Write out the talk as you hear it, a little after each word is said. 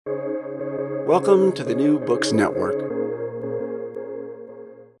Welcome to the New Books Network.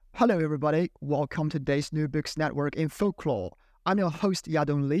 Hello, everybody. Welcome to today's New Books Network in Folklore. I'm your host,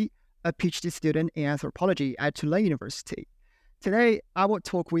 Yadong Li, a PhD student in anthropology at Tulane University. Today, I will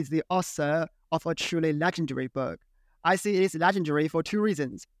talk with the author of a truly legendary book. I see it is legendary for two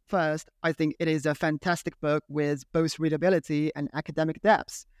reasons. First, I think it is a fantastic book with both readability and academic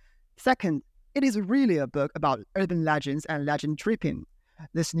depth. Second, it is really a book about urban legends and legend tripping.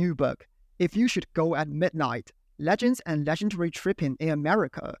 This new book, If You Should Go at Midnight, Legends and Legendary Tripping in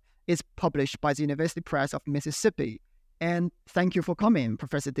America, is published by the University Press of Mississippi. And thank you for coming,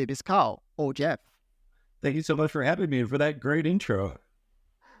 Professor Debies-Carl, or Jeff. Thank you so much for having me and for that great intro.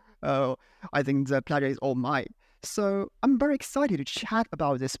 Oh, I think the pleasure is all mine. So I'm very excited to chat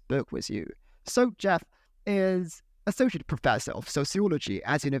about this book with you. So Jeff is Associate Professor of Sociology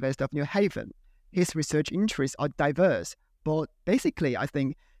at the University of New Haven. His research interests are diverse, but basically I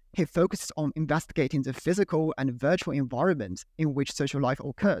think he focuses on investigating the physical and virtual environments in which social life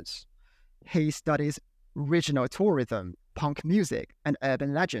occurs. He studies regional tourism, punk music, and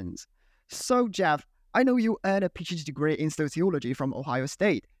urban legends. So, Jeff, I know you earned a PhD degree in sociology from Ohio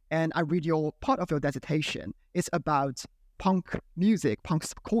State, and I read your part of your dissertation. It's about punk music, punk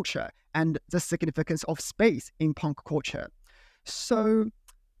subculture, and the significance of space in punk culture. So,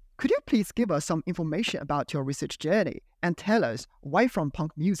 could you please give us some information about your research journey and tell us why from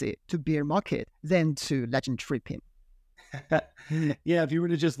punk music to beer market, then to legend tripping? Yeah, if you were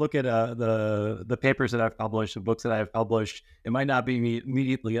to just look at the papers that I've published, the books that I've published, it might not be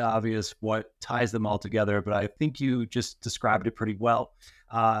immediately obvious what ties them all together, but I think you just described it pretty well.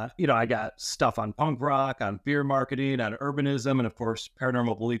 I got stuff on punk rock, on beer marketing, on urbanism, and of course,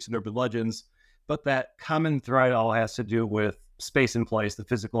 paranormal beliefs and urban legends. But that common thread all has to do with space and place, the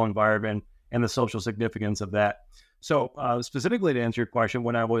physical environment, and the social significance of that. So specifically to answer your question,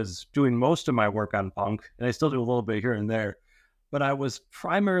 when I was doing most of my work on punk, and I still do a little bit here and there, but I was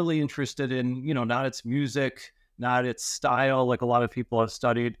primarily interested in, not its music, not its style, like a lot of people have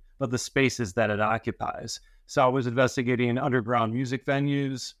studied, but the spaces that it occupies. So I was investigating underground music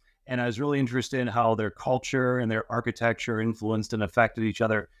venues, and I was really interested in how their culture and their architecture influenced and affected each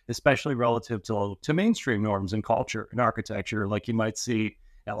other, especially relative to mainstream norms in culture and architecture, like you might see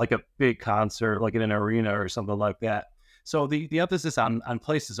at like a big concert, like in an arena or something like that. So the emphasis on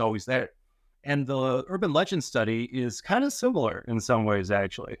place is always there. And the urban legend study is kind of similar in some ways,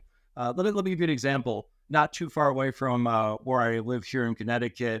 actually. Let me give you an example. Not too far away from where I live here in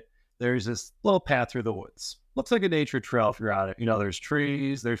Connecticut, there's this little path through the woods. Looks like a nature trail if you're on it. There's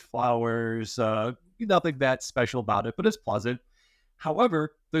trees, there's flowers, nothing that special about it, but it's pleasant.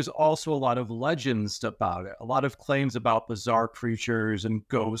 However, there's also a lot of legends about it, a lot of claims about bizarre creatures and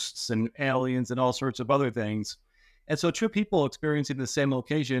ghosts and aliens and all sorts of other things. And so two people experiencing the same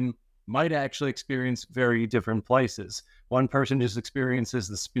location might actually experience very different places. One person just experiences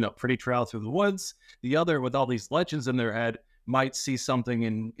this, pretty trail through the woods. The other, with all these legends in their head, might see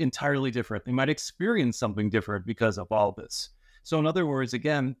something entirely different. They might experience something different because of all this. So in other words,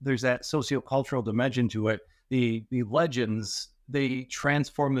 again, there's that sociocultural dimension to it. The legends, they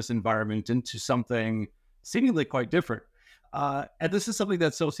transform this environment into something seemingly quite different. And this is something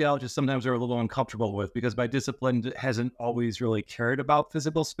that sociologists sometimes are a little uncomfortable with because my discipline hasn't always really cared about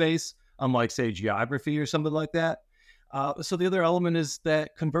physical space, unlike, say, geography or something like that. So the other element is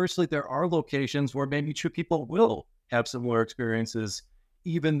that conversely, there are locations where maybe two people will have similar experiences,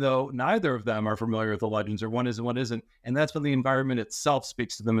 even though neither of them are familiar with the legends, or one is and one isn't. And that's when the environment itself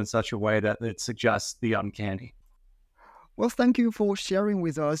speaks to them in such a way that it suggests the uncanny. Well, thank you for sharing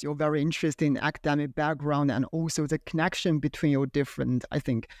with us your very interesting academic background and also the connection between your different, I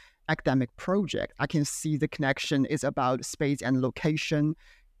think, academic projects. I can see the connection is about space and location.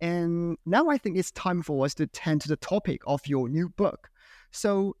 And now I think it's time for us to turn to the topic of your new book.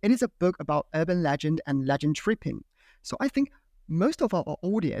 So it is a book about urban legend and legend tripping. So I think most of our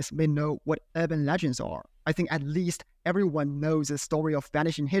audience may know what urban legends are. I think at least everyone knows the story of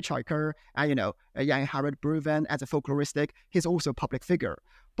vanishing hitchhiker and, young Harold Bruven as a folkloristic. He's also a public figure.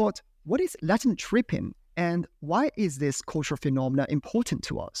 But what is legend tripping and why is this cultural phenomena important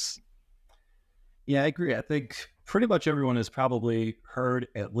to us? Yeah, I agree. I think pretty much everyone has probably heard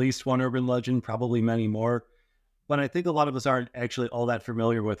at least one urban legend, probably many more. But I think a lot of us aren't actually all that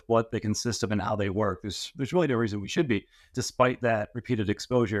familiar with what they consist of and how they work. There's really no reason we should be, despite that repeated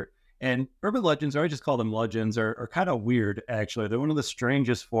exposure. And urban legends, or I just call them legends, are kind of weird, actually. They're one of the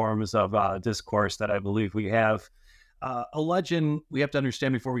strangest forms of discourse that I believe we have. A legend, we have to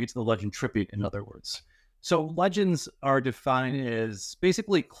understand before we get to the legend tripping, in other words. So legends are defined as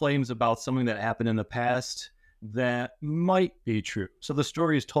basically claims about something that happened in the past that might be true. So the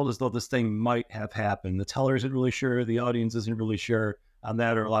story is told as though this thing might have happened. The teller isn't really sure, the audience isn't really sure on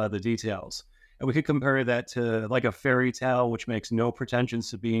that or a lot of the details. And we could compare that to like a fairy tale, which makes no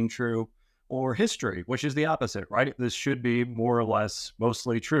pretensions to being true, or history, which is the opposite, right? This should be more or less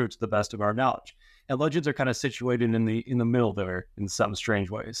mostly true to the best of our knowledge. And legends are kind of situated in the middle there in some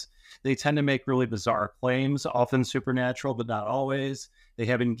strange ways. They tend to make really bizarre claims, often supernatural, but not always. They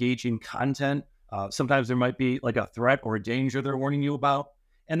have engaging content. Sometimes there might be like a threat or a danger they're warning you about,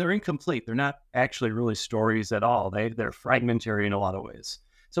 and they're incomplete. They're not actually really stories at all. They're fragmentary in a lot of ways.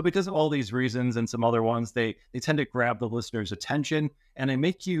 So because of all these reasons and some other ones, they tend to grab the listener's attention, and they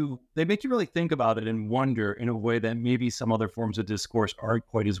make you really think about it and wonder in a way that maybe some other forms of discourse aren't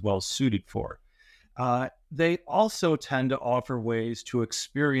quite as well suited for. They also tend to offer ways to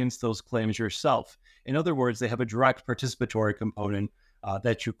experience those claims yourself. In other words, they have a direct participatory component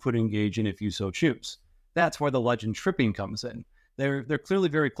that you could engage in if you so choose. That's where the legend tripping comes in. They're clearly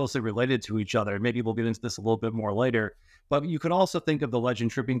very closely related to each other. Maybe we'll get into this a little bit more later, but you could also think of the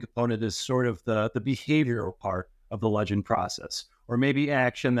legend tripping component as sort of the behavioral part of the legend process, or maybe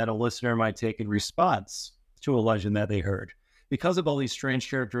action that a listener might take in response to a legend that they heard. Because of all these strange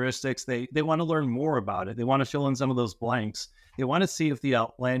characteristics, they want to learn more about it. They want to fill in some of those blanks. They want to see if the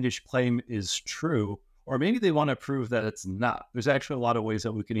outlandish claim is true, or maybe they want to prove that it's not. There's actually a lot of ways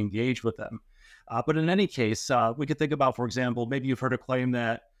that we can engage with them. But in any case, we could think about, for example, maybe you've heard a claim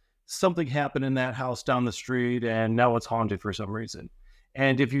that something happened in that house down the street and now it's haunted for some reason.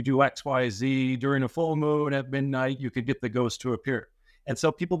 And if you do X, Y, Z during a full moon at midnight, you could get the ghost to appear. And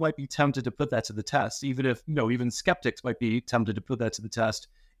so people might be tempted to put that to the test, even if, even skeptics might be tempted to put that to the test,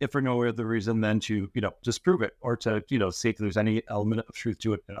 if for no other reason than to, disprove it or to, see if there's any element of truth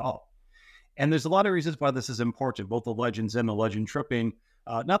to it at all. And there's a lot of reasons why this is important, both the legends and the legend tripping.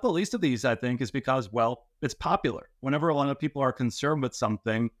 Not the least of these, I think, is because, well, it's popular. Whenever a lot of people are concerned with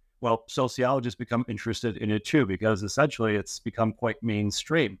something, well, sociologists become interested in it too, because essentially it's become quite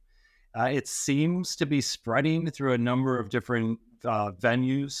mainstream. It seems to be spreading through a number of different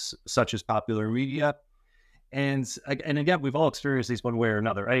venues, such as popular media. And again, we've all experienced these one way or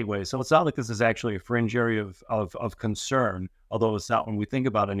another anyway. So it's not like this is actually a fringe area of concern, although it's not when we think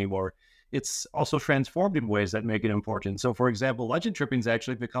about it anymore. It's also transformed in ways that make it important. So, for example, legend tripping's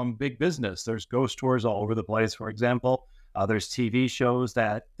actually become big business. There's ghost tours all over the place, for example. There's TV shows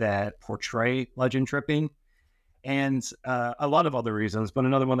that portray legend tripping, and a lot of other reasons. But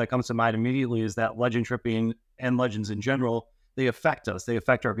another one that comes to mind immediately is that legend tripping and legends in general, they affect us. They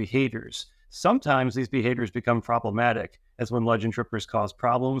affect our behaviors. Sometimes these behaviors become problematic, as when legend trippers cause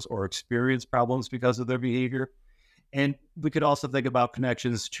problems or experience problems because of their behavior. And we could also think about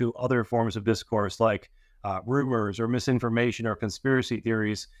connections to other forms of discourse like rumors or misinformation or conspiracy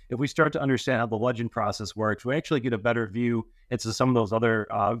theories. If we start to understand how the legend process works, we actually get a better view into some of those other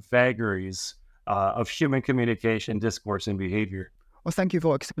vagaries of human communication, discourse, and behavior. Well, thank you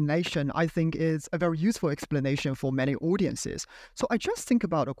for explanation. I think it's a very useful explanation for many audiences. So I just think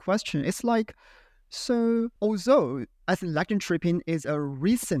about a question. It's like, so although as legend tripping is a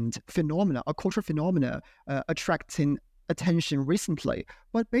recent phenomenon, a cultural phenomenon attracting attention recently,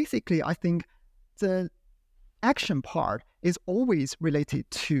 but basically I think the action part is always related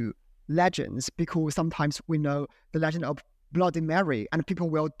to legends, because sometimes we know the legend of Bloody Mary and people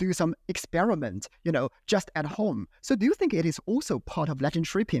will do some experiment, just at home. So do you think it is also part of legend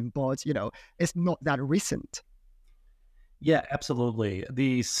tripping, but, it's not that recent? Yeah, absolutely.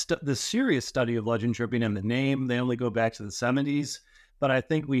 The serious study of legend tripping and the name, they only go back to the 70s, but I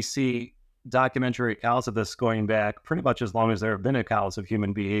think we see documentary accounts of this going back pretty much as long as there have been accounts of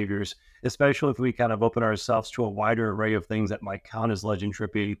human behaviors, especially if we kind of open ourselves to a wider array of things that might count as legend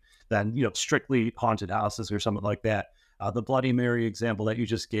tripping than, strictly haunted houses or something like that. The Bloody Mary example that you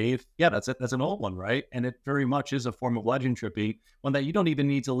just gave, yeah, that's an old one, right? And it very much is a form of legend tripping, one that you don't even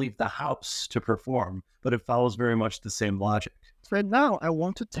need to leave the house to perform, but it follows very much the same logic. So now I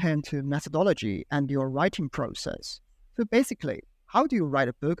want to turn to methodology and your writing process. So basically, how do you write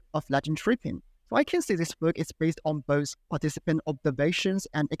a book of legend tripping? So I can see this book is based on both participant observations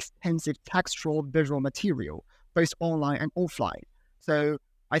and extensive textual visual material, both online and offline. So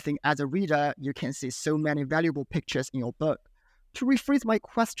I think as a reader, you can see so many valuable pictures in your book. To rephrase my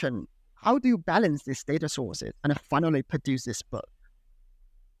question, how do you balance these data sources and finally produce this book?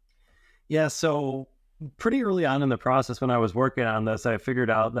 Yeah, so pretty early on in the process when I was working on this, I figured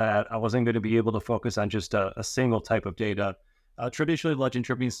out that I wasn't going to be able to focus on just a single type of data. Traditionally, legend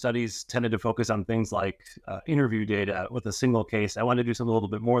tripping studies tended to focus on things like interview data with a single case. I wanted to do something a little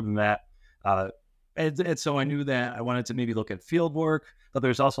bit more than that. And so I knew that I wanted to maybe look at field work, but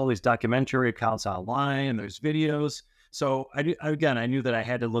there's also all these documentary accounts online and there's videos. So I knew that I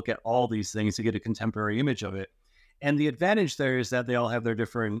had to look at all these things to get a contemporary image of it. And the advantage there is that they all have their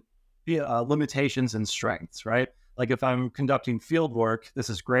different limitations and strengths, right? Like if I'm conducting field work, this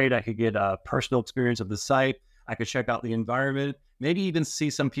is great. I could get a personal experience of the site. I could check out the environment, maybe even see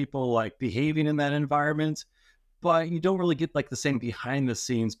some people like behaving in that environment. But you don't really get like the same behind the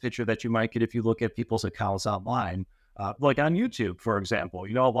scenes picture that you might get if you look at people's accounts online. Like on YouTube, for example,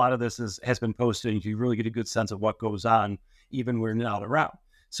 a lot of this has been posted and you really get a good sense of what goes on even when you're not around.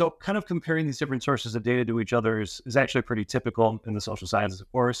 So kind of comparing these different sources of data to each other is actually pretty typical in the social sciences,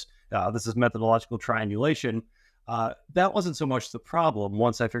 of course. This is methodological triangulation. That wasn't so much the problem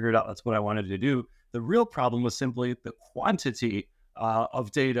once I figured out that's what I wanted to do. The real problem was simply the quantity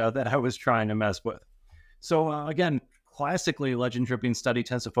of data that I was trying to mess with. So again, classically, legend tripping study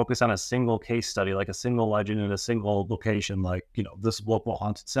tends to focus on a single case study, like a single legend in a single location, like, this local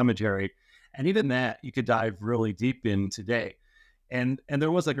haunted cemetery. And even that you could dive really deep in today. And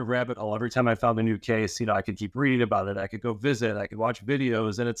there was like a rabbit hole. Every time I found a new case, I could keep reading about it. I could go visit, I could watch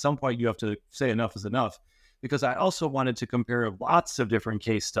videos. And at some point you have to say enough is enough, because I also wanted to compare lots of different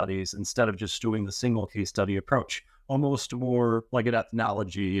case studies instead of just doing the single case study approach, almost more like an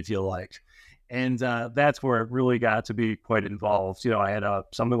ethnology, if you like. And that's where it really got to be quite involved. I had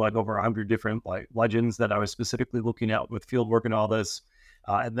something like over 100 different like legends that I was specifically looking at with field work and all this,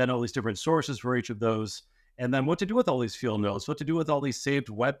 and then all these different sources for each of those. And then what to do with all these field notes, what to do with all these saved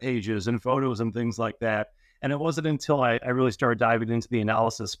web pages and photos and things like that. And it wasn't until I really started diving into the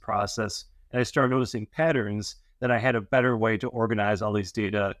analysis process and I started noticing patterns that I had a better way to organize all these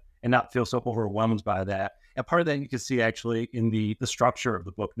data and not feel so overwhelmed by that. And part of that you can see actually in the structure of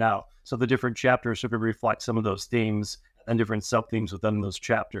the book now. So the different chapters sort of reflect some of those themes and different sub-themes within those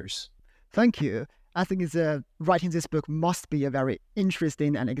chapters. Thank you. I think writing this book must be a very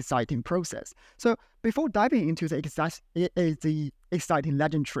interesting and exciting process. So before diving into the exciting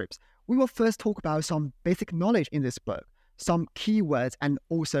legend trips, we will first talk about some basic knowledge in this book, some keywords, and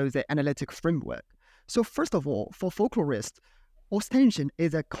also the analytic framework. So first of all, for folklorists, ostension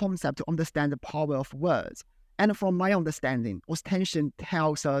is a concept to understand the power of words. And from my understanding, ostension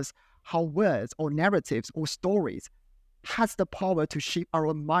tells us how words or narratives or stories has the power to shape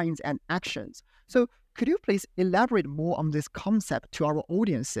our minds and actions. So could you please elaborate more on this concept to our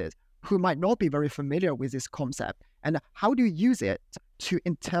audiences who might not be very familiar with this concept? And how do you use it to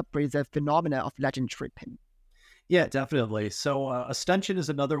interpret the phenomena of legend tripping? Yeah, definitely. So ostension is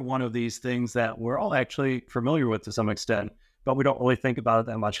another one of these things that we're all actually familiar with to some extent, but we don't really think about it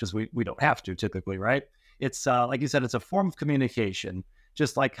that much because we don't have to typically, right? It's like you said, it's a form of communication,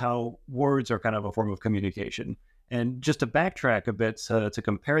 just like how words are kind of a form of communication. And just to backtrack a bit to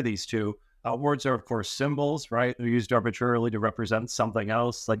compare these two, words are, of course, symbols, right? They're used arbitrarily to represent something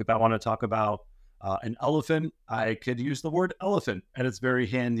else. Like if I want to talk about an elephant, I could use the word elephant, and it's very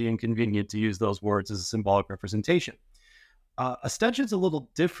handy and convenient to use those words as a symbolic representation. Ostension is a little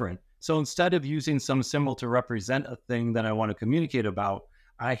different. So instead of using some symbol to represent a thing that I want to communicate about,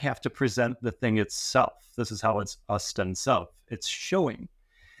 I have to present the thing itself. This is how it's ostensive. It's showing.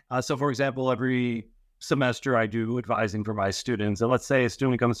 So for example, every semester I do advising for my students. And let's say a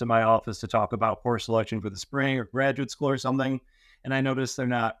student comes to my office to talk about course selection for the spring or graduate school or something. And I notice they're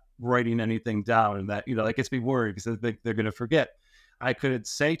not writing anything down, and that, that gets me worried because they're going to forget. I could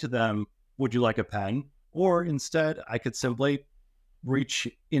say to them, would you like a pen? Or instead, I could simply reach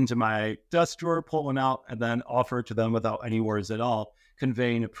into my desk drawer, pull one out, and then offer it to them without any words at all,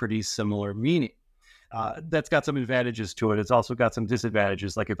 conveying a pretty similar meaning. That's got some advantages to it. It's also got some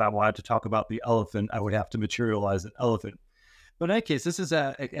disadvantages. Like if I wanted to talk about the elephant, I would have to materialize an elephant. But in any case, this is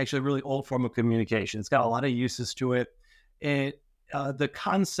actually a really old form of communication. It's got a lot of uses to it. The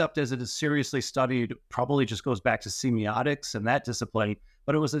concept as it is seriously studied probably just goes back to semiotics and that discipline,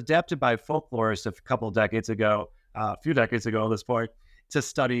 but it was adapted by folklorists a few decades ago at this point, to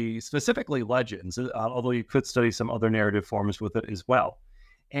study specifically legends, although you could study some other narrative forms with it as well.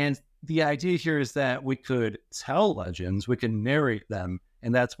 And the idea here is that we could tell legends, we can narrate them,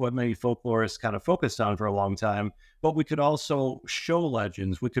 and that's what many folklorists kind of focused on for a long time. But we could also show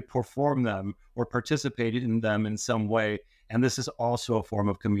legends, we could perform them or participate in them in some way. And this is also a form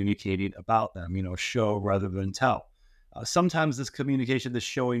of communicating about them, show rather than tell. Sometimes this communication, this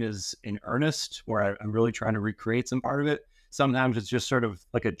showing is in earnest, where I'm really trying to recreate some part of it. Sometimes it's just sort of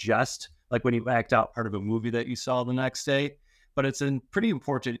like a jest, like when you act out part of a movie that you saw the next day. But it's pretty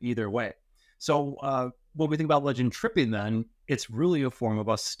important either way. So when we think about legend tripping, then it's really a form of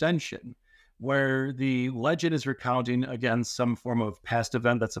ostension, where the legend is recounting, again, some form of past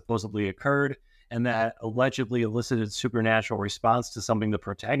event that supposedly occurred. and that allegedly elicited supernatural response to something the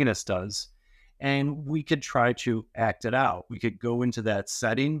protagonist does. And we could try to act it out. We could go into that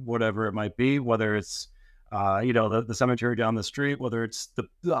setting, whatever it might be, whether it's the cemetery down the street, whether it's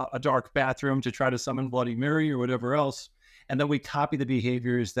a dark bathroom to try to summon Bloody Mary or whatever else. And then we copy the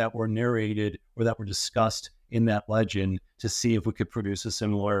behaviors that were narrated or that were discussed in that legend to see if we could produce a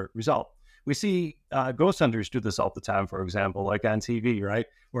similar result. We see ghost hunters do this all the time, for example, like on TV, right?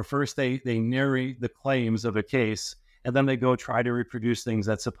 Where first they narrate the claims of a case, and then they go try to reproduce things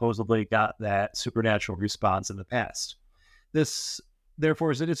that supposedly got that supernatural response in the past.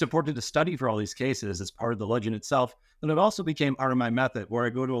 Therefore, it's important to study for all these cases as part of the legend itself. But it also became part of my method, where I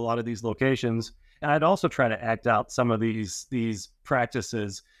go to a lot of these locations, and I'd also try to act out some of these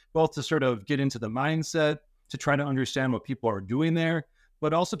practices, both to sort of get into the mindset, to try to understand what people are doing there,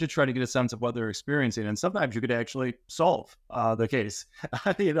 but also to try to get a sense of what they're experiencing. And sometimes you could actually solve the case.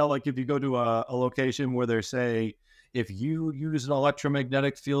 Like if you go to a location where they say, if you use an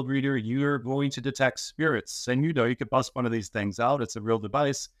electromagnetic field reader, you're going to detect spirits. And you could bust one of these things out. It's a real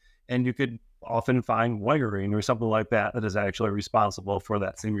device. And you could often find wiring or something like that is actually responsible for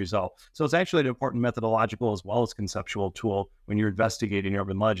that same result. So it's actually an important methodological as well as conceptual tool when you're investigating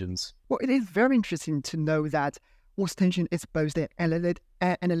urban legends. Well, it is very interesting to know that ostentation is both an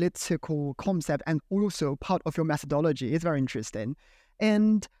analytical concept and also part of your methodology. It's very interesting.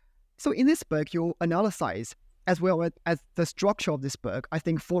 And so in this book, you analyze as well as the structure of this book, I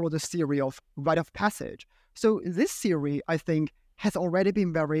think, follow the theory of rite of passage. So this theory, I think, has already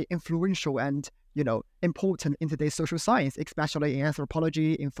been very influential and, important in today's social science, especially in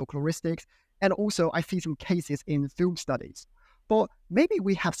anthropology, in folkloristics, and also I see some cases in film studies. But maybe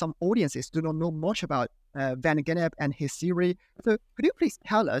we have some audiences who do not know much about Van Gennep and his theory. So could you please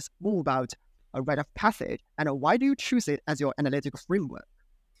tell us more about a rite of passage and why do you choose it as your analytical framework?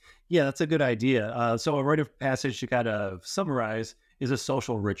 Yeah, that's a good idea. So a rite of passage, to kind of summarize, is a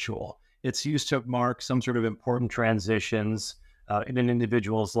social ritual. It's used to mark some sort of important transitions in an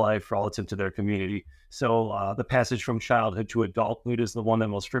individual's life relative to their community. So the passage from childhood to adulthood is the one that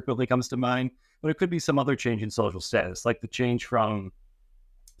most frequently comes to mind, but it could be some other change in social status, like the change from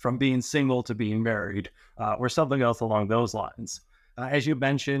being single to being married, or something else along those lines. As you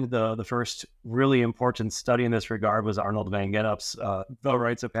mentioned, the first really important study in this regard was Arnold van Gennep's The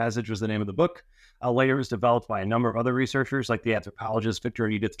Rites of Passage was the name of the book. Later it was developed by a number of other researchers, like the anthropologists Victor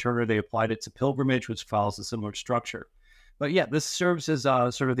and Edith Turner. They applied it to pilgrimage, which follows a similar structure. But yeah, this serves as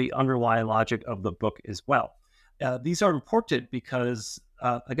sort of the underlying logic of the book as well. These are important because,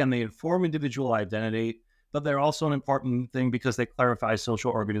 again, they inform individual identity, but they're also an important thing because they clarify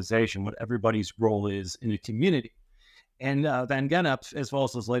social organization, what everybody's role is in a community. And Van Gennep, as well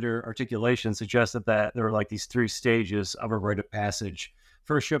as his later articulation, suggested that there are like these three stages of a rite of passage.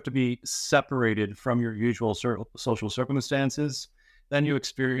 First, you have to be separated from your usual social circumstances. Then you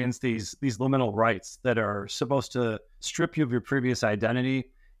experience these liminal rites that are supposed to strip you of your previous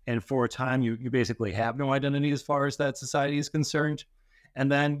identity. And for a time, you basically have no identity as far as that society is concerned.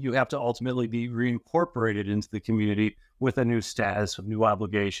 And then you have to ultimately be reincorporated into the community with a new status, with new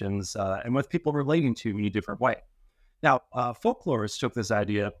obligations, and with people relating to you in a different way. Now, folklorists took this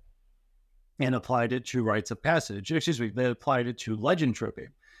idea and applied it to rites of passage. They applied it to legend tripping,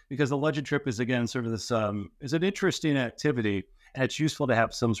 because the legend trip is, again, sort of this, is an interesting activity, and it's useful to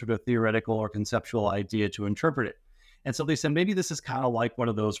have some sort of theoretical or conceptual idea to interpret it. And so they said, maybe this is kind of like one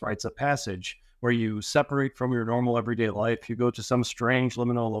of those rites of passage, where you separate from your normal everyday life, you go to some strange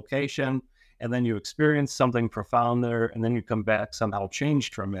liminal location, and then you experience something profound there, and then you come back somehow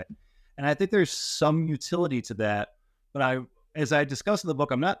changed from it. And I think there's some utility to that. But as I discussed in the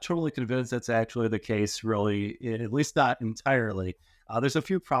book, I'm not totally convinced that's actually the case, really, at least not entirely. There's a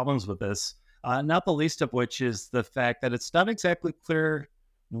few problems with this, not the least of which is the fact that it's not exactly clear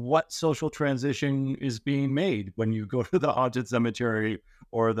what social transition is being made when you go to the haunted cemetery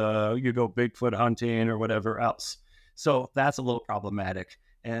or you go Bigfoot hunting or whatever else. So that's a little problematic.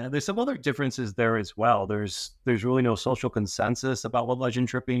 And there's some other differences there as well. There's really no social consensus about what legend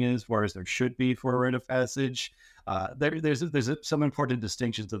tripping is, whereas there should be for a rite of passage. There's some important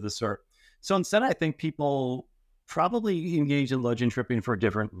distinctions of this sort. So instead, I think people probably engage in legend tripping for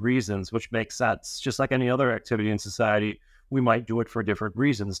different reasons, which makes sense. Just like any other activity in society, we might do it for different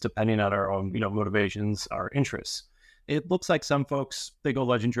reasons, depending on our own, motivations, our interests. It looks like some folks, they go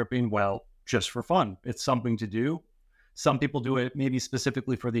legend tripping, well, just for fun. It's something to do. Some people do it maybe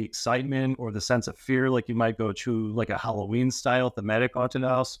specifically for the excitement or the sense of fear, like you might go to like a Halloween-style thematic haunted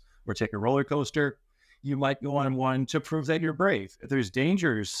house or take a roller coaster. You might go on one to prove that you're brave. If there's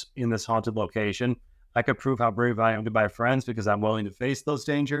dangers in this haunted location, I could prove how brave I am to my friends because I'm willing to face those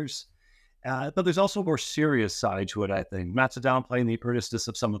dangers. But there's also a more serious side to it, I think. Not to downplay the earnestness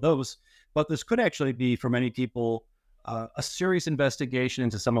of some of those, but this could actually be, for many people, a serious investigation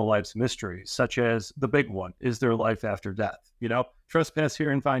into some of life's mysteries, such as the big one: is there life after death? Trespass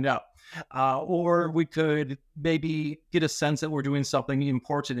here and find out. Or we could maybe get a sense that we're doing something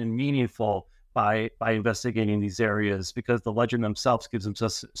important and meaningful by investigating these areas, because the legend themselves gives them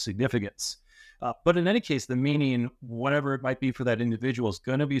such significance. But in any case, the meaning, whatever it might be for that individual, is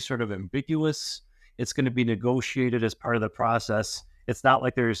going to be sort of ambiguous. It's going to be negotiated as part of the process. It's not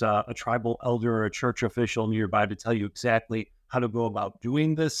like there's a tribal elder or a church official nearby to tell you exactly how to go about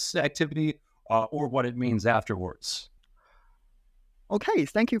doing this activity or what it means afterwards. Okay,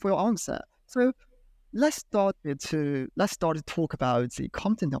 thank you for your answer. So let's start to talk about the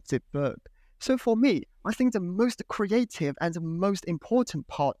content of the book. So for me, I think the most creative and the most important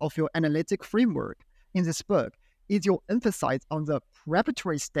part of your analytic framework in this book is your emphasis on the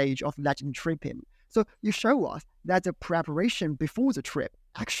preparatory stage of legend tripping. So you show us that the preparation before the trip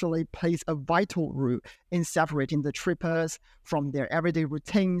actually plays a vital role in separating the trippers from their everyday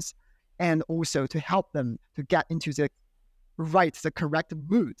routines, and also to help them to get into the correct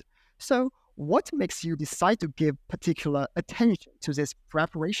mood. So what makes you decide to give particular attention to this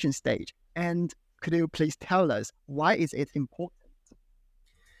preparation stage? And could you please tell us why is it important?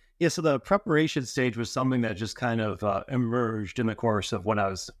 Yeah, so the preparation stage was something that just kind of emerged in the course of when I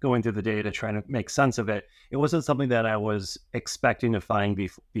was going through the data, trying to make sense of it. It wasn't something that I was expecting to find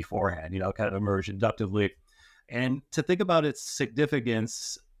beforehand, kind of emerged inductively. And to think about its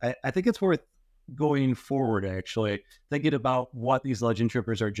significance, I think it's worth going forward, actually, thinking about what these legend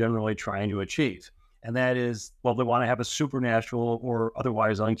trippers are generally trying to achieve. And that is, well, they want to have a supernatural or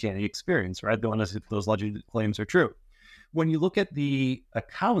otherwise uncanny experience, right? They want to see if those legend claims are true. When you look at the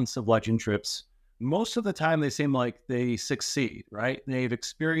accounts of legend trips, most of the time they seem like they succeed, right? They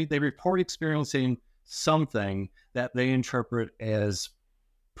report experiencing something that they interpret as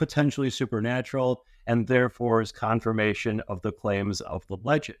potentially supernatural, and therefore is confirmation of the claims of the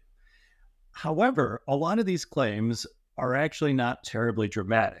legend. However, a lot of these claims are actually not terribly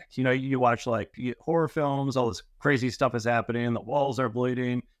dramatic. You watch horror films, all this crazy stuff is happening, the walls are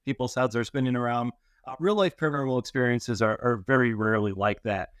bleeding, people's heads are spinning around. Real life paranormal experiences are very rarely like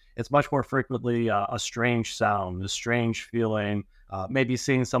that. It's much more frequently a strange sound, a strange feeling, maybe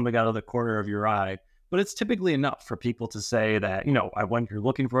seeing something out of the corner of your eye. But it's typically enough for people to say that, I went here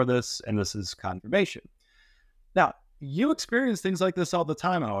looking for this, and this is confirmation. Now, you experience things like this all the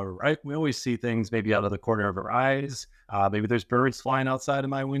time, however, right? We always see things maybe out of the corner of our eyes. Maybe there's birds flying outside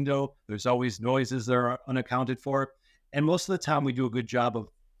of my window. There's always noises that are unaccounted for. And most of the time we do a good job of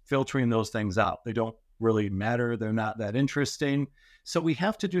filtering those things out. They don't really matter. They're not that interesting. So we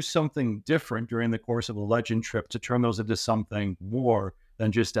have to do something different during the course of a legend trip to turn those into something more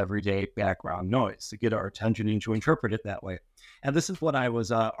than just everyday background noise, to get our attention and to interpret it that way. And this is what I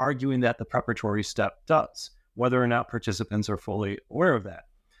was arguing that the preparatory step does, whether or not participants are fully aware of that.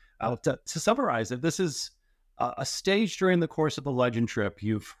 To summarize it, this is a stage during the course of a legend trip.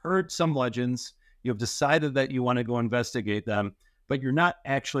 You've heard some legends, you've decided that you want to go investigate them, but you're not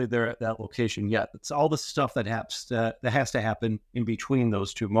actually there at that location yet. It's all the stuff that has to happen in between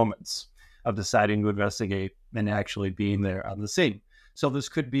those two moments of deciding to investigate and actually being there on the scene. So this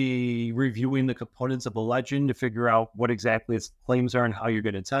could be reviewing the components of a legend to figure out what exactly its claims are and how you're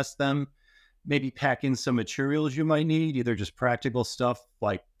going to test them. Maybe packing some materials you might need, either just practical stuff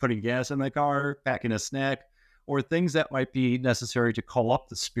like putting gas in the car, packing a snack, or things that might be necessary to call up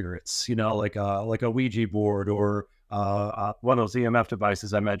the spirits, like a Ouija board or one of those EMF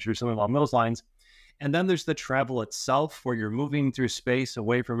devices I mentioned, or something along those lines. And then there's the travel itself, where you're moving through space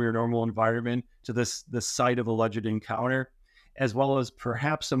away from your normal environment to this site of alleged encounter, as well as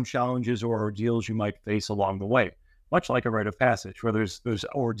perhaps some challenges or ordeals you might face along the way, much like a rite of passage, where there's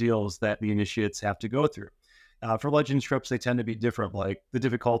ordeals that the initiates have to go through. For legend trips, they tend to be different, like the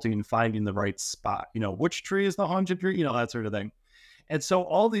difficulty in finding the right spot, which tree is the haunted tree, that sort of thing. And so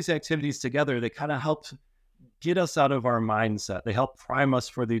all these activities together, they kind of help get us out of our mindset. They help prime us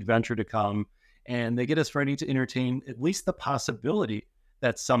for the adventure to come, and they get us ready to entertain at least the possibility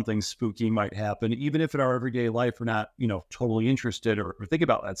that something spooky might happen, even if in our everyday life we're not, totally interested or think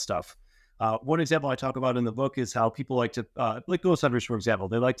about that stuff. One example I talk about in the book is how people like to, like ghost hunters, for example,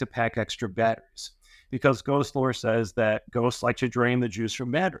 they like to pack extra batteries because ghost lore says that ghosts like to drain the juice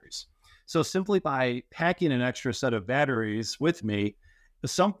from batteries. So simply by packing an extra set of batteries with me,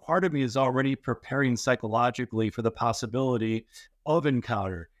 some part of me is already preparing psychologically for the possibility of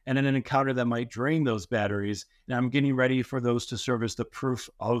encounter, and an encounter that might drain those batteries. And I'm getting ready for those to serve as the proof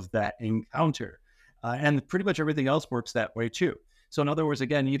of that encounter. And pretty much everything else works that way too. So in other words,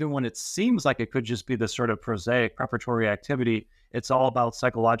 again, even when it seems like it could just be this sort of prosaic preparatory activity, it's all about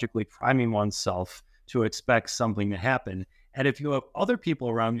psychologically priming oneself to expect something to happen. And if you have other people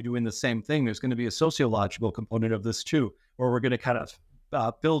around you doing the same thing, there's going to be a sociological component of this too, where we're going to kind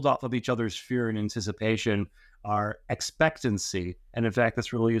of build off of each other's fear and anticipation, our expectancy. And in fact,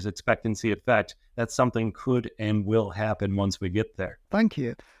 this really is expectancy effect, that something could and will happen once we get there. Thank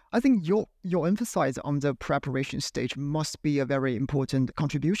you. I think your emphasis on the preparation stage must be a very important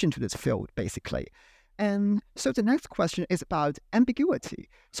contribution to this field, basically. And so the next question is about ambiguity.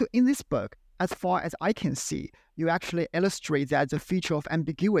 So in this book, as far as I can see, you actually illustrate that the feature of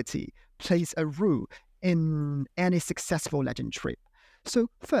ambiguity plays a role in any successful legend trip. So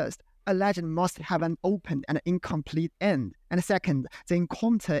first, a legend must have an open and incomplete end. And second, the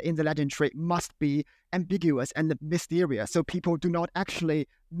encounter in the legend tree must be ambiguous and mysterious, so people do not actually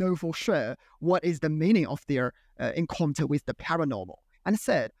know for sure what is the meaning of their encounter with the paranormal. And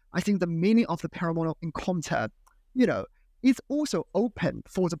third, I think the meaning of the paranormal encounter, is also open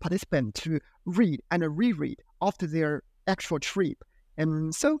for the participant to read and reread after their actual trip.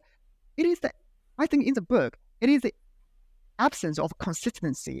 And so it is I think in the book, it is the absence of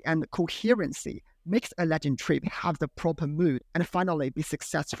consistency and coherency makes a legend trip have the proper mood and finally be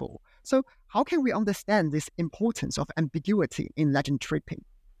successful. So how can we understand this importance of ambiguity in legend tripping?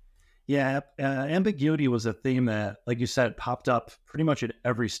 Yeah, ambiguity was a theme that, like you said, popped up pretty much at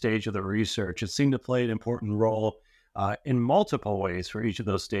every stage of the research. It seemed to play an important role in multiple ways for each of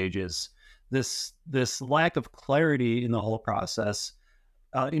those stages. This lack of clarity in the whole process,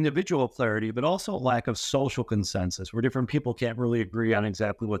 individual clarity, but also lack of social consensus, where different people can't really agree on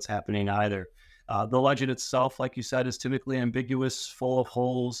exactly what's happening either. The legend itself, like you said, is typically ambiguous, full of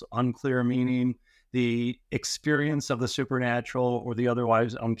holes, unclear meaning. The experience of the supernatural or the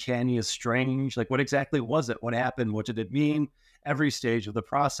otherwise uncanny is strange. Like, what exactly was it? What happened? What did it mean? Every stage of the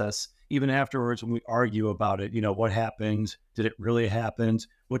process, even afterwards when we argue about it, what happened? Did it really happen?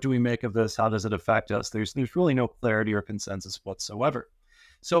 What do we make of this? How does it affect us? There's really no clarity or consensus whatsoever.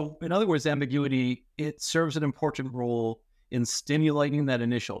 So in other words, ambiguity, it serves an important role in stimulating that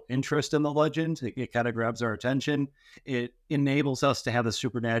initial interest in the legend. It kind of grabs our attention. It enables us to have the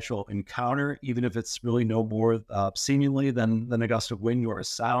supernatural encounter, even if it's really no more seemingly than a gust of wind or a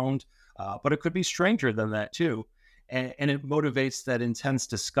sound. But it could be stranger than that too. And it motivates that intense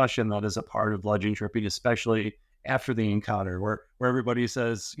discussion that is a part of legend tripping, especially after the encounter, where everybody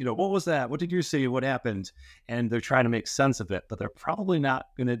says, what was that? What did you see? What happened? And they're trying to make sense of it, but they're probably not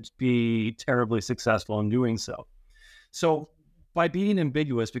going to be terribly successful in doing so. So by being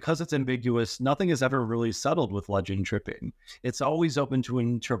ambiguous, because it's ambiguous, nothing is ever really settled with legend tripping. It's always open to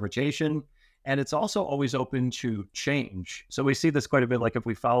interpretation, and it's also always open to change. So we see this quite a bit, like if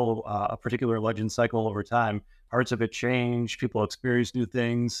we follow a particular legend cycle over time, parts of it change, people experience new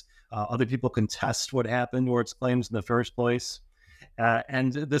things, other people contest what happened or its claims in the first place.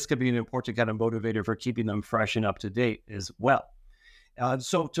 And this could be an important kind of motivator for keeping them fresh and up to date as well.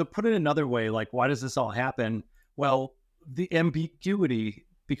 So to put it another way, like, why does this all happen? Well, the ambiguity,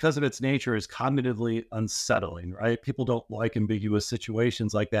 because of its nature, is cognitively unsettling, right? People don't like ambiguous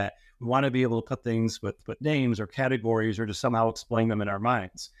situations like that. We want to be able to put things with names or categories or to somehow explain them in our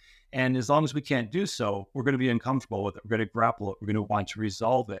minds. And as long as we can't do so, we're going to be uncomfortable with it. We're going to grapple it. We're going to want to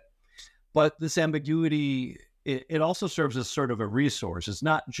resolve it. But this ambiguity, it also serves as sort of a resource. It's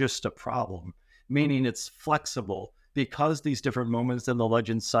not just a problem, meaning it's flexible. Because these different moments in the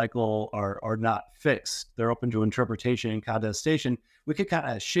legend cycle are not fixed, they're open to interpretation and contestation, we could kind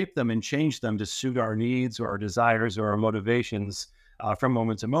of shape them and change them to suit our needs or our desires or our motivations from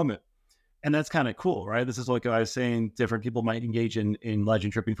moment to moment. And that's kind of cool, right? This is like I was saying, different people might engage in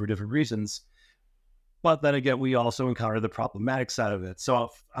legend tripping for different reasons. But then again, we also encounter the problematic side of it. So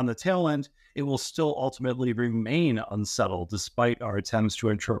on the tail end, it will still ultimately remain unsettled despite our attempts to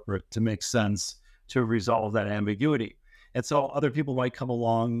interpret, to make sense, to resolve that ambiguity. And so other people might come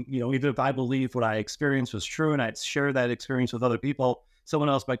along, even if I believe what I experienced was true and I'd share that experience with other people, someone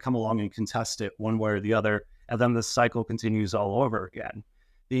else might come along and contest it one way or the other. And then the cycle continues all over again.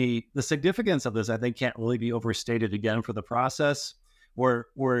 The significance of this, I think, can't really be overstated again for the process, where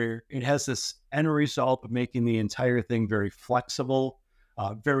it has this end result of making the entire thing very flexible,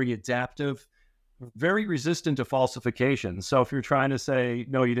 very adaptive, very resistant to falsification. So if you're trying to say,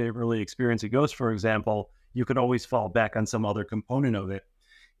 no, you didn't really experience a ghost, for example, you could always fall back on some other component of it.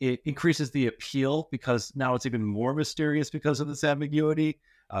 It increases the appeal because now it's even more mysterious because of this ambiguity,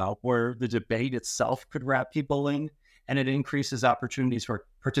 where the debate itself could wrap people in. and it increases opportunities for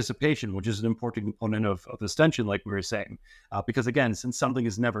participation, which is an important component of ostension, like we were saying. Because again, since something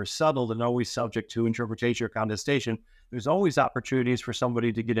is never settled and always subject to interpretation or contestation, there's always opportunities for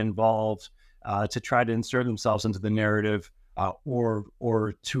somebody to get involved, to try to insert themselves into the narrative,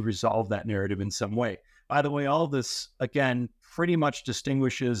 or to resolve that narrative in some way. By the way, all of this, again, pretty much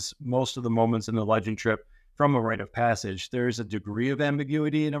distinguishes most of the moments in the legend trip from a rite of passage. There's a degree of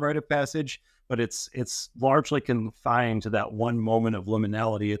ambiguity in a rite of passage, but it's largely confined to that one moment of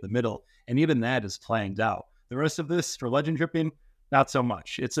liminality at the middle, and even that is planned out. The rest of this, for legend tripping, not so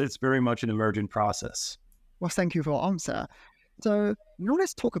much. It's very much an emergent process. Well, thank you for your answer. So now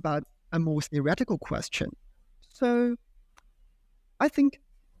let's talk about a more theoretical question. So I think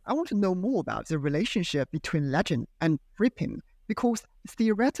I want to know more about the relationship between legend and tripping, because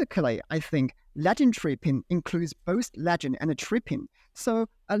theoretically, I think legend tripping includes both legend and tripping. So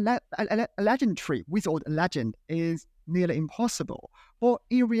a legend trip without a legend is nearly impossible. But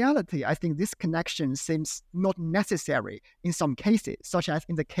in reality, I think this connection seems not necessary in some cases, such as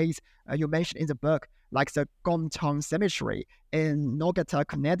in the case you mentioned in the book, like the Gomtown Cemetery in Nogata,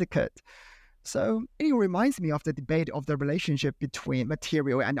 Connecticut. So it reminds me of the debate of the relationship between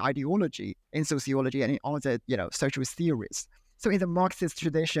material and ideology in sociology and in other, social theories. So in the Marxist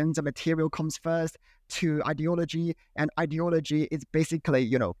tradition, the material comes first to ideology, and ideology is basically,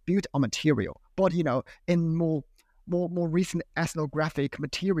 built on material. But, in more recent ethnographic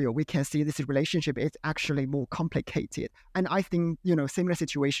material, we can see this relationship is actually more complicated. And I think, similar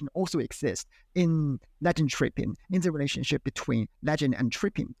situation also exists in legend tripping, in the relationship between legend and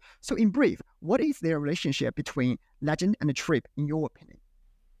tripping. So in brief, what is the relationship between legend and trip, in your opinion?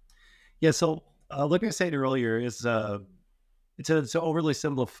 Yeah, so like I said earlier, to overly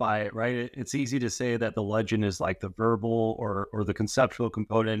simplify it, right? It's easy to say that the legend is like the verbal or the conceptual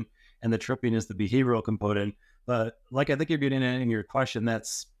component, and the tripping is the behavioral component. But like I think you're getting at in your question,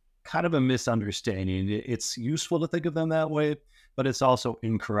 that's kind of a misunderstanding. It's useful to think of them that way, but it's also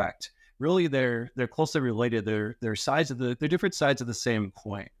incorrect. Really, they're closely related. They're different sides of the same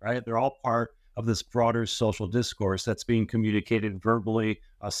coin, right? They're all part of this broader social discourse that's being communicated verbally,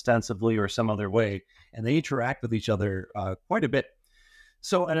 ostensibly, or some other way, and they interact with each other quite a bit.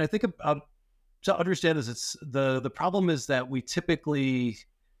 So, and I think to understand this, it's the problem is that we typically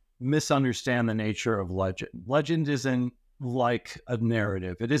misunderstand the nature of legend. Legend isn't like a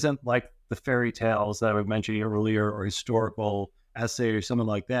narrative. It isn't like the fairy tales that I was mentioning earlier, or historical essay or something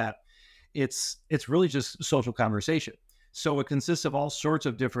like that. It's really just social conversation. So it consists of all sorts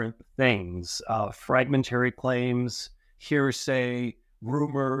of different things, fragmentary claims, hearsay,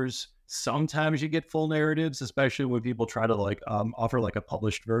 rumors. Sometimes you get full narratives, especially when people try to offer like a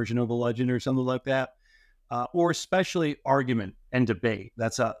published version of a legend or something like that. Or especially argument and debate.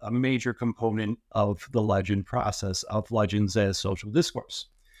 That's a major component of the legend process, of legends as social discourse.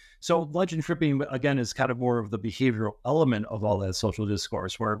 So legend tripping, again, is kind of more of the behavioral element of all that social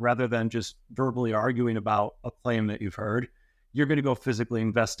discourse, where rather than just verbally arguing about a claim that you've heard, you're going to go physically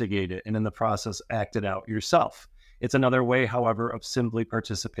investigate it and in the process act it out yourself. It's another way, however, of simply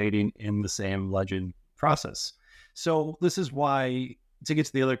participating in the same legend process. So this is why, to get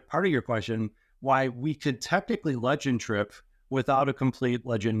to the other part of your question, why we could technically legend trip without a complete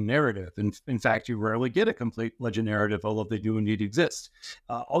legend narrative. In fact, you rarely get a complete legend narrative, although they do indeed exist.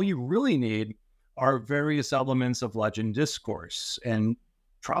 All you really need are various elements of legend discourse, and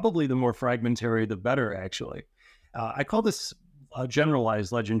probably the more fragmentary, the better, actually. I call this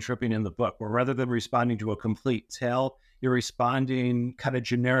generalized legend tripping in the book, where rather than responding to a complete tale, you're responding kind of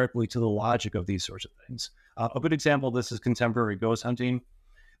generically to the logic of these sorts of things. A good example of this is contemporary ghost hunting,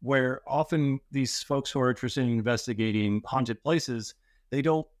 where often these folks who are interested in investigating haunted places, they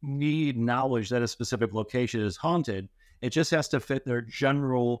don't need knowledge that a specific location is haunted. It just has to fit their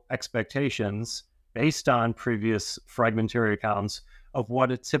general expectations based on previous fragmentary accounts of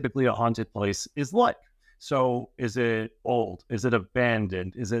what typically a haunted place is like. So is it old? Is it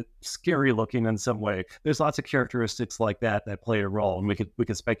abandoned? Is it scary looking in some way? There's lots of characteristics like that play a role, and we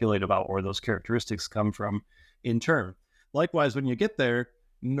could speculate about where those characteristics come from in turn. Likewise, when you get there,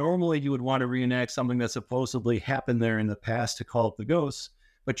 normally you would want to reenact something that supposedly happened there in the past to call up the ghosts,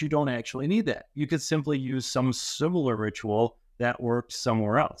 but you don't actually need that. You could simply use some similar ritual that worked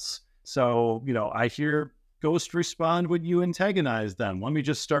somewhere else. So, I hear ghosts respond when you antagonize them. Let me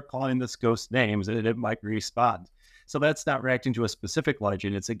just start calling this ghost names and it might respond. So that's not reacting to a specific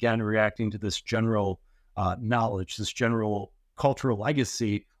legend. It's again reacting to this general knowledge, this general cultural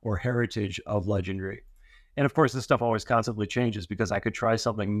legacy or heritage of legendary. And of course, this stuff always constantly changes, because I could try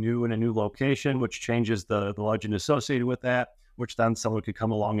something new in a new location, which changes the legend associated with that, which then someone could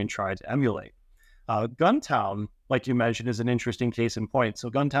come along and try to emulate. Guntown, like you mentioned, is an interesting case in point. So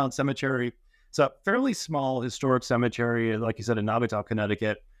Guntown Cemetery, it's a fairly small historic cemetery, like you said, in Naugatuck,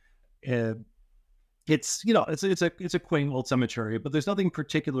 Connecticut. Uh, it's a quaint old cemetery, but there's nothing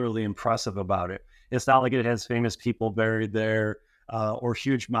particularly impressive about it. It's not like it has famous people buried there or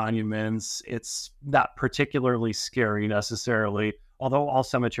huge monuments. It's not particularly scary necessarily, although all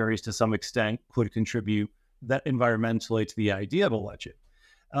cemeteries to some extent could contribute that environmentally to the idea of a legend.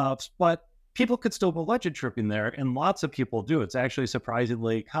 But people could still go legend tripping there, and lots of people do. It's actually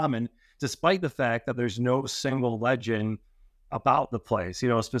surprisingly common, despite the fact that there's no single legend about the place,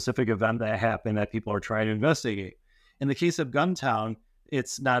 a specific event that happened that people are trying to investigate. In the case of Guntown,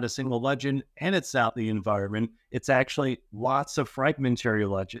 it's not a single legend and it's not the environment. It's actually lots of fragmentary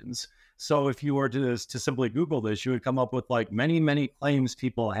legends. So if you were to simply Google this, you would come up with like many, many claims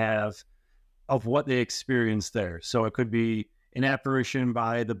people have of what they experienced there. So it could be an apparition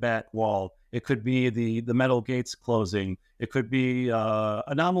by the back wall. It could be the metal gates closing. It could be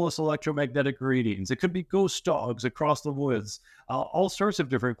anomalous electromagnetic readings. It could be ghost dogs across the woods. All sorts of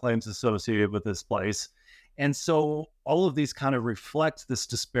different claims associated with this place. And so all of these kind of reflect this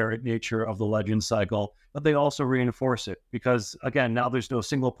disparate nature of the legend cycle, but they also reinforce it because, again, now there's no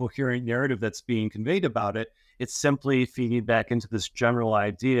single coherent narrative that's being conveyed about it. It's simply feeding back into this general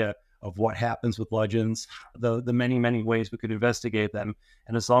idea of what happens with legends, the many, many ways we could investigate them.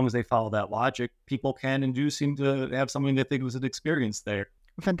 And as long as they follow that logic, people can and do seem to have something they think was an experience there.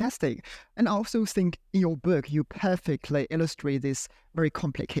 Fantastic. And I also think in your book, you perfectly illustrate this very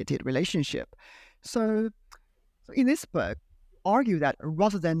complicated relationship. So in this book, argue that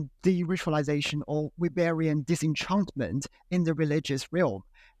rather than de-ritualization or Weberian disenchantment in the religious realm,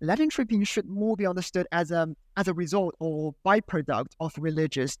 legend tripping should more be understood as a result or byproduct of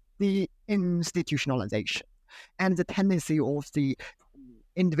religious deinstitutionalization and the tendency of the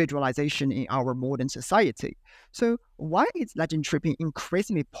individualization in our modern society. So why is legend tripping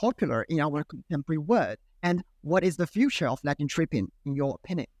increasingly popular in our contemporary world? And what is the future of legend tripping, in your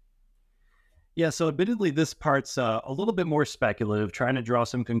opinion? Yeah, so admittedly, this part's a little bit more speculative, trying to draw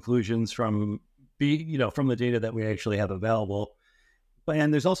some conclusions from the data that we actually have available.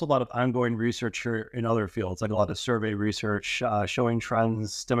 And there's also a lot of ongoing research here in other fields, like a lot of survey research showing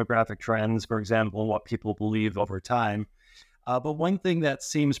trends, demographic trends, for example, what people believe over time. But one thing that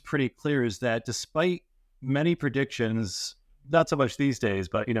seems pretty clear is that despite many predictions, not so much these days,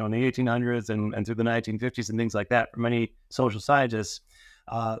 but in the 1800s and through the 1950s and things like that, for many social scientists,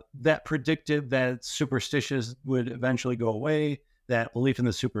 that predicted that superstitions would eventually go away, that belief in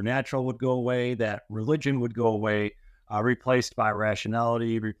the supernatural would go away, that religion would go away, replaced by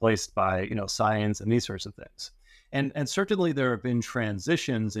rationality, replaced by science and these sorts of things. And certainly there have been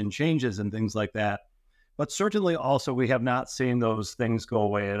transitions and changes and things like that. But certainly also we have not seen those things go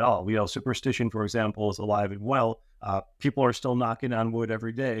away at all. Superstition, for example, is alive and well. People are still knocking on wood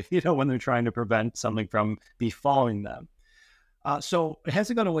every day, when they're trying to prevent something from befalling them. So it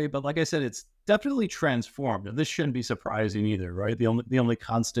hasn't gone away, but like I said, it's definitely transformed. And this shouldn't be surprising either, right? The only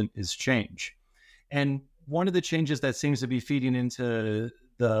constant is change. And one of the changes that seems to be feeding into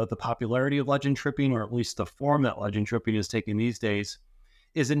the popularity of legend tripping, or at least the form that legend tripping is taking these days,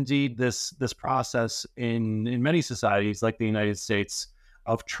 is indeed this process in many societies like the United States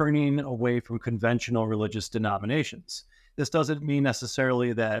of turning away from conventional religious denominations. This doesn't mean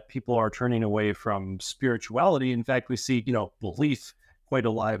necessarily that people are turning away from spirituality. In fact, we see, belief quite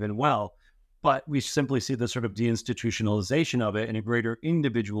alive and well, but we simply see the sort of deinstitutionalization of it and a greater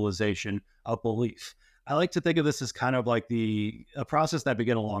individualization of belief. I like to think of this as kind of like a process that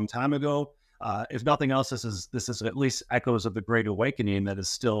began a long time ago. If nothing else, this is at least echoes of the Great Awakening that is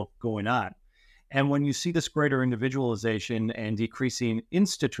still going on. And when you see this greater individualization and decreasing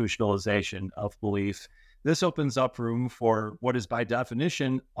institutionalization of belief, this opens up room for what is by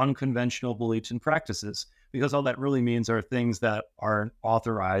definition unconventional beliefs and practices, because all that really means are things that aren't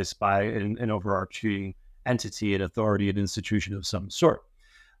authorized by an overarching entity, an authority, an institution of some sort.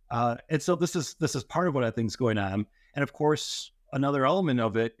 And so this is part of what I think is going on. And of course, another element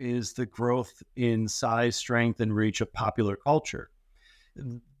of it is the growth in size, strength, and reach of popular culture.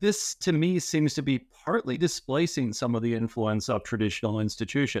 This, to me, seems to be partly displacing some of the influence of traditional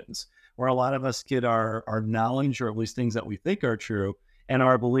institutions, where a lot of us get our knowledge, or at least things that we think are true, and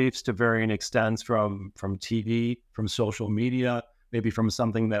our beliefs to varying extents from TV, from social media, maybe from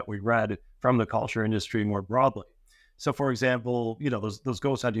something that we read from the culture industry more broadly. So, for example, those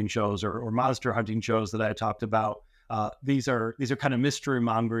ghost hunting shows or monster hunting shows that I talked about, these are kind of mystery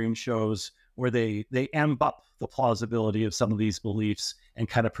mongering shows where they amp up the plausibility of some of these beliefs and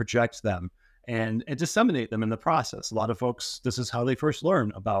kind of project them. and disseminate them in the process. A lot of folks, this is how they first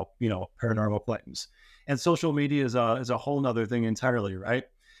learn about, paranormal claims. And social media is a whole nother thing entirely, right?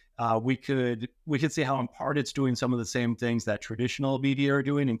 We could see how in part it's doing some of the same things that traditional media are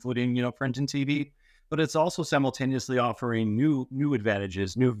doing, including, print and TV, but it's also simultaneously offering new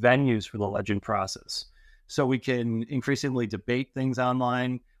advantages, new venues for the legend process. So we can increasingly debate things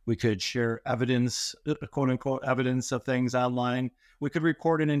online. We could share evidence, quote unquote, evidence of things online. We could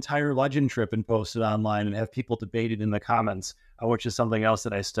record an entire legend trip and post it online and have people debate it in the comments, which is something else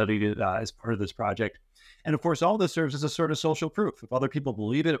that I studied as part of this project. And of course, all this serves as a sort of social proof. If other people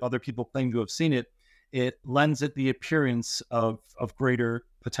believe it, if other people claim to have seen it, it lends it the appearance of greater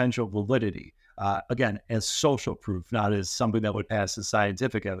potential validity. Again, as social proof, not as something that would pass as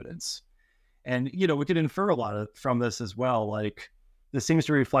scientific evidence. And, we could infer a lot from this as well. Like, this seems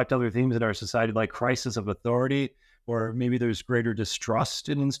to reflect other themes in our society, like crisis of authority, or maybe there's greater distrust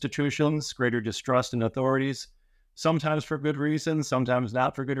in institutions, greater distrust in authorities, sometimes for good reasons, sometimes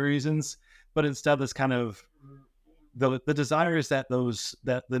not for good reasons. But instead, this kind of the desires that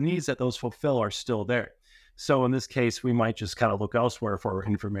the needs that those fulfill are still there. So in this case, we might just kind of look elsewhere for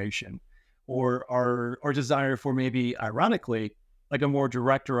information, or our desire for, maybe ironically, like a more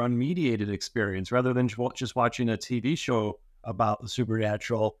direct or unmediated experience, rather than just watching a TV show about the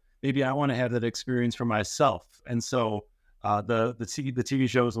supernatural. Maybe I want to have that experience for myself. And so the TV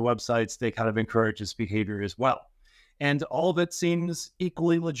shows, the websites, they kind of encourage this behavior as well. And all of it seems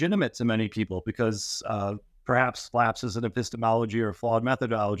equally legitimate to many people because perhaps lapses in epistemology or flawed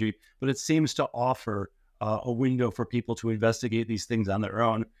methodology, but it seems to offer a window for people to investigate these things on their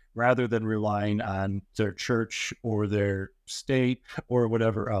own, rather than relying on their church or their state or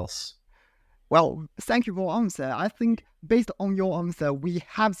whatever else. Well, thank you for your answer. I think based on your answer, we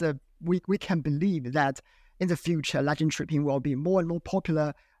can believe that in the future, legend tripping will be more and more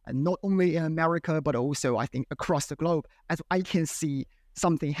popular, and not only in America, but also, I think, across the globe, as I can see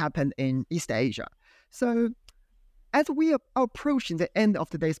something happen in East Asia. So as we are approaching the end of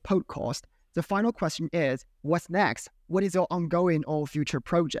today's podcast, the final question is, what's next? What is your ongoing or future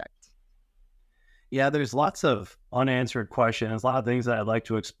project? Yeah, there's lots of unanswered questions, a lot of things that I'd like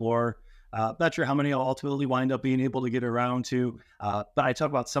to explore. Not sure how many I'll ultimately wind up being able to get around to, but I talk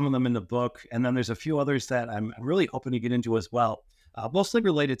about some of them in the book, and then there's a few others that I'm really hoping to get into as well, mostly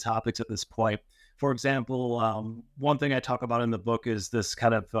related topics at this point. For example, one thing I talk about in the book is this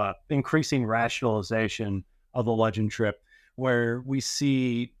kind of increasing rationalization of the legend trip, where we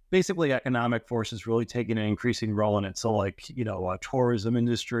see basically economic forces really taking an increasing role in it. So like, tourism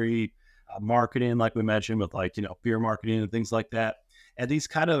industry, marketing, like we mentioned with beer marketing and things like that. And these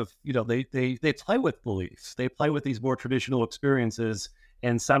kind of, they play with beliefs. They play with these more traditional experiences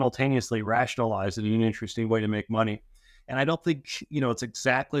and simultaneously rationalize it in an interesting way to make money. And I don't think, it's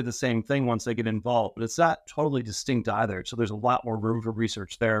exactly the same thing once they get involved, but it's not totally distinct either. So there's a lot more room for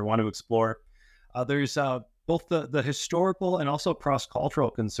research there I want to explore. There's both the historical and also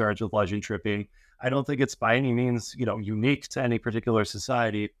cross-cultural concerns with legend tripping. I don't think it's by any means, unique to any particular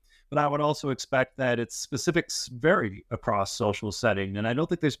society, but I would also expect that its specifics vary across social setting. And I don't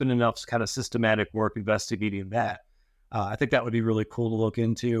think there's been enough kind of systematic work investigating that. I think that would be really cool to look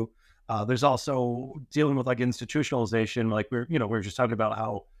into. There's also dealing with institutionalization, we're just talking about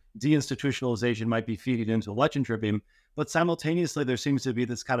how deinstitutionalization might be feeding into legend tripping, but simultaneously there seems to be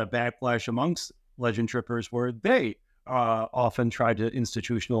this kind of backlash amongst legend trippers where they often try to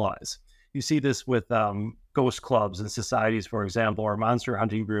institutionalize. You see this with ghost clubs and societies, for example, or monster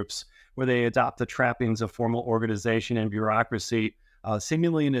hunting groups, where they adopt the trappings of formal organization and bureaucracy,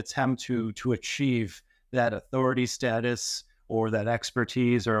 seemingly in an attempt to achieve that authority status or that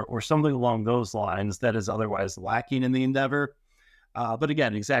expertise or something along those lines that is otherwise lacking in the endeavor. But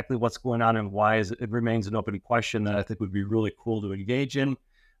again, exactly what's going on and why it remains an open question that I think would be really cool to engage in.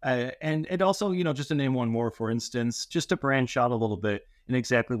 And also, just to name one more, for instance, just to branch out a little bit in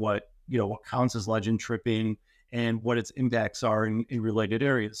exactly what counts as legend tripping and what its impacts are in related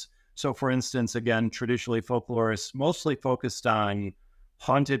areas. So for instance, again, traditionally folklorists mostly focused on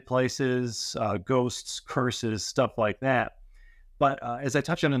haunted places, ghosts, curses, stuff like that. But as I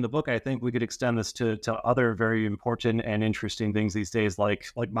touch on in the book, I think we could extend this to other very important and interesting things these days,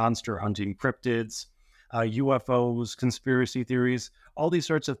 like monster hunting, cryptids, UFOs, conspiracy theories, all these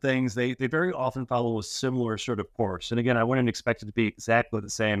sorts of things. They very often follow a similar sort of course. And again, I wouldn't expect it to be exactly the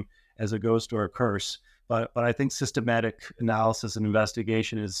same as a ghost or a curse, but I think systematic analysis and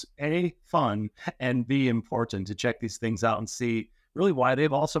investigation is A, fun, and B, important to check these things out and see really why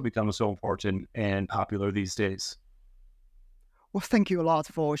they've also become so important and popular these days. Well, thank you a lot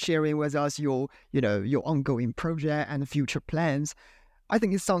for sharing with us your ongoing project and future plans. I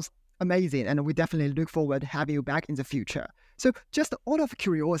think it sounds amazing, and we definitely look forward to having you back in the future. So just out of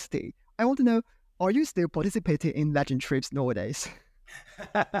curiosity, I want to know, are you still participating in legend trips nowadays?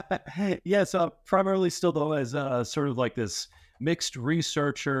 Yeah, so I'm primarily still though as sort of like this mixed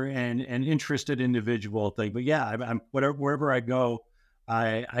researcher and interested individual thing. But yeah, I'm wherever I go,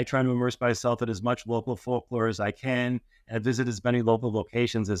 I try to immerse myself in as much local folklore as I can and visit as many local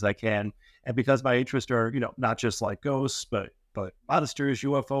locations as I can. And because my interests are, not just like ghosts, but monsters,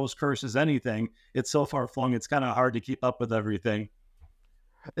 UFOs, curses, anything, it's so far flung, it's kind of hard to keep up with everything.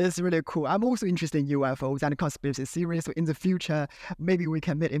 It's really cool. I'm also interested in UFOs and conspiracy theories. So in the future, maybe we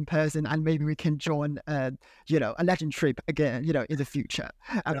can meet in person and maybe we can join, a legend trip again, in the future.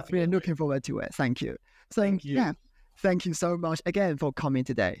 I'm really Definitely. looking forward to it. Thank you. So Thank you. yeah, thank you so much again for coming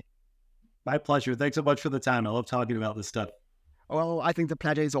today. My pleasure. Thanks so much for the time. I love talking about this stuff. Well, I think the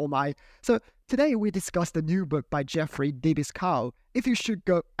pleasure is all mine. So today we discussed the new book by Jeffrey Debies-Carl, If You Should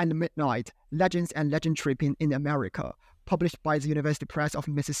Go at Midnight, Legends and Legend Tripping in America, published by the University Press of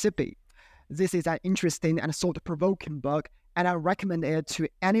Mississippi. This is an interesting and thought-provoking book, and I recommend it to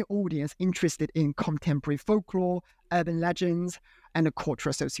any audience interested in contemporary folklore, urban legends, and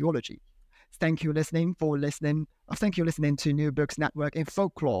cultural sociology. Thank you listening for listening. Thank you listening to New Books Network in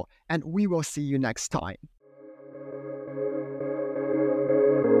Folklore, and we will see you next time.